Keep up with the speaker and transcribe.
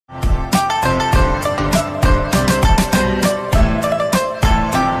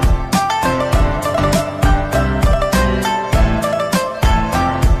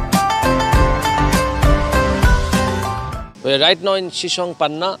We're right now in Shishong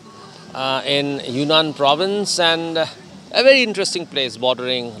Panna in Yunnan province, and a very interesting place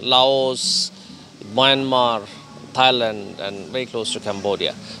bordering Laos, Myanmar, Thailand, and very close to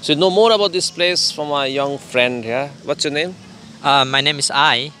Cambodia. So you know more about this place from our young friend here. What's your name? My name is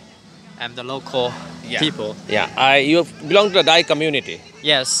I. I'm the local people. Yeah, you belong to the Dai community.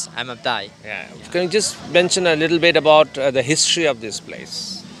 Yes, I'm a Dai. Yeah. Can you just mention a little bit about the history of this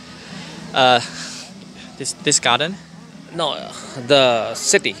place? This garden? No, the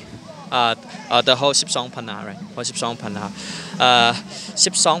city. The whole Sipsong Panna, right? Whole Sipsong Panna.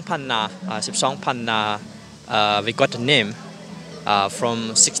 Sipsong Panna, we got the name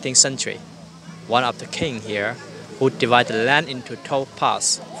from 16th century. One of the king here who divided the land into 12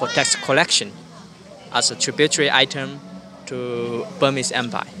 parts for tax collection as a tributary item to Burmese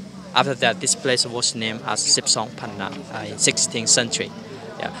Empire. After that, this place was named as Sipsong Panna in 16th century.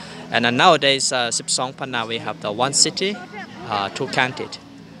 Yeah. And nowadays, Sipsong Panna, we have the one city, two counties.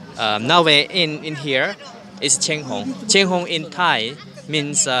 Now we're in here is Cheng Hong. Cheng Hong in Thai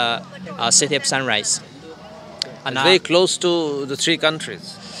means city of sunrise. And very close to the three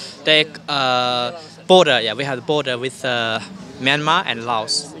countries. They border, we have the border with Myanmar and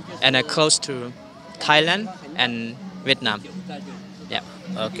Laos, and close to Thailand and Vietnam. Yeah.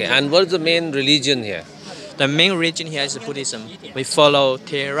 Okay. And what is the main religion here? The main religion here is Buddhism. We follow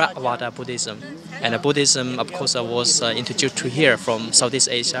Theravada Buddhism, and Buddhism, of course, was introduced to here from Southeast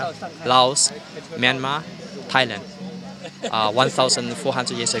Asia, Laos, Myanmar, Thailand,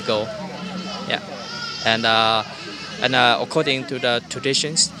 1,400 years ago. Yeah. And according to the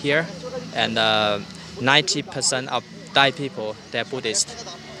traditions here, and 90% of Thai people, they're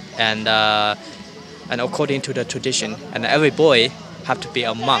Buddhist, and according to the tradition, and every boy have to be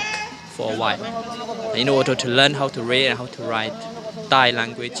a monk for a while in order to learn how to read and how to write Thai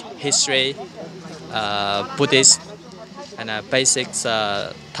language, history, Buddhist, and basics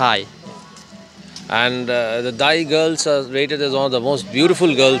Thai. And the Dai girls are rated as one of the most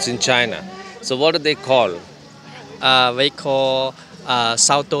beautiful girls in China. So what do they call? We call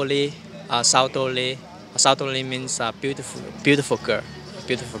Saotoli. Saotoli. Saotoli means beautiful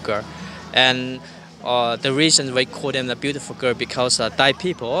girl. And the reason we call them the beautiful girl because Thai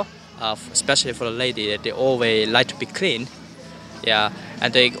people, especially for the lady, they always like to be clean. Yeah,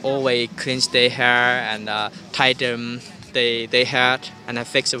 and they always cleanse their hair and tie them their hair and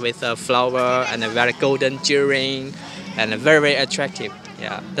fix it with a flower and a very golden jewelry and very attractive.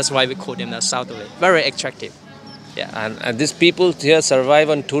 Yeah, that's why we call them the Saotoli. Very attractive. Yeah. And these people here survive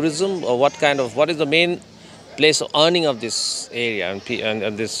on tourism, or what is the main place of earning of this area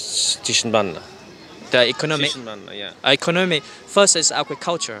and this Shishong Panna? The economic. Economy. First is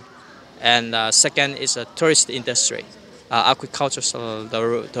agriculture, and second is a tourist industry. Agriculture, so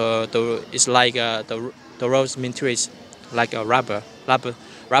is like the roads mean trees, like a rubber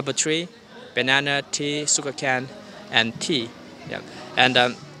tree, banana, tea, sugarcane, and tea. Yeah. And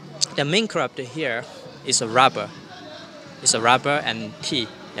the main crop here is a rubber. It's a rubber and tea.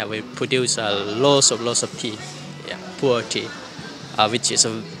 Yeah, we produce lots of tea. Yeah, pu'er tea, which is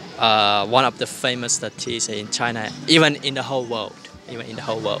one of the famous teas in China, even in the whole world.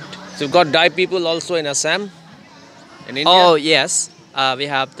 So you've got Dai people also in Assam, in India? Oh yes, we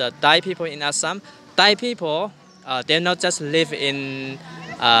have the Dai people in Assam. Dai people, they not just live in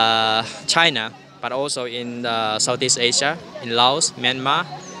China, but also in Southeast Asia, in Laos, Myanmar,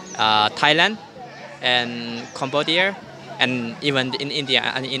 Thailand, and Cambodia, and even in India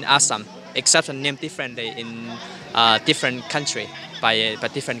and in Assam, except named differently in different country by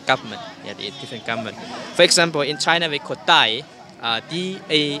different government. Yeah, the different government. For example, in China we call Dai,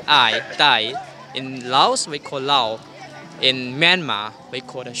 D-A-I, Dai. In Laos we call Lao. In Myanmar we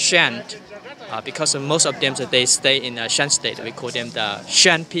call the Shan, because most of them they stay in the Shan state. We call them the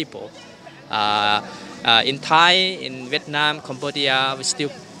Shan people. In Thai, in Vietnam, Cambodia, we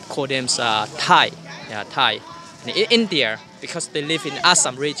still call them Thai. Yeah, Thai. And in India, because they live in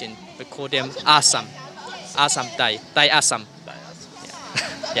Assam region, we call them Assam. Assam Thai. Thai Assam.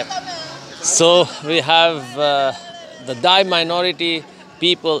 Yeah. Yep. So we have the Dai minority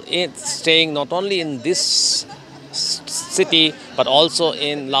people staying not only in this city, but also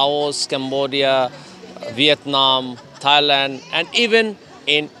in Laos, Cambodia, Vietnam, Thailand, and even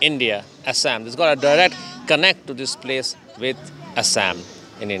in India, Assam. It's got a direct connect to this place with Assam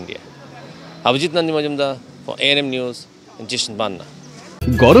in India. Abhijit Nandi Majumdar for ANM News in Shishong Panna.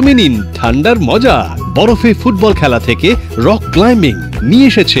 গরমে নিন ঠান্ডার মজা বরফে football খেলা থেকে rock climbing নিয়ে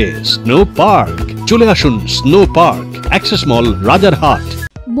এসেছে snow park চলে আসুন স্নো পার্ক অ্যাক্সেস মল রাজারহাট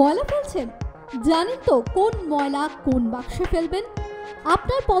ময়লা ফেলছেন জানেন তো কোন ময়লা কোন বাক্সে ফেলবেন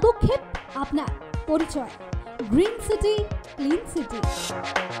আপনার পদক্ষেপ আপনার পরিচয় গ্রিন সিটি, ক্লিন সিটি।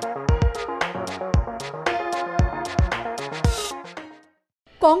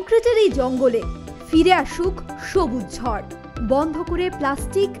 কংক্রিটের এই জঙ্গলে ফিরে আসুক সবুজ ঝড়, বন্ধ করে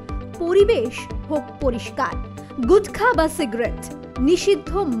প্লাস্টিক, পরিবেশ হোক পরিষ্কার। গুটখা বা সিগারেট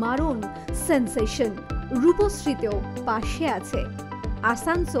নিষিদ্ধ, মারণ সেন্সেশন। রূপশ্রীতেও পাশে আছে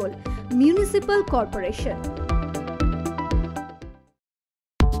আসানসোল মিউনিসিপাল কর্পোরেশন।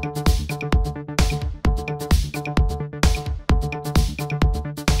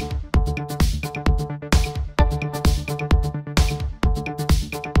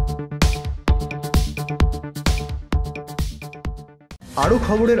 আরও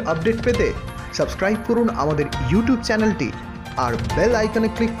খবরের আপডেট পেতে সাবস্ক্রাইব করুন আমাদের ইউটিউব চ্যানেলটি আর বেল আইকনে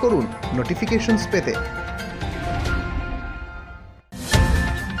ক্লিক করুন নোটিফিকেশনস পেতে।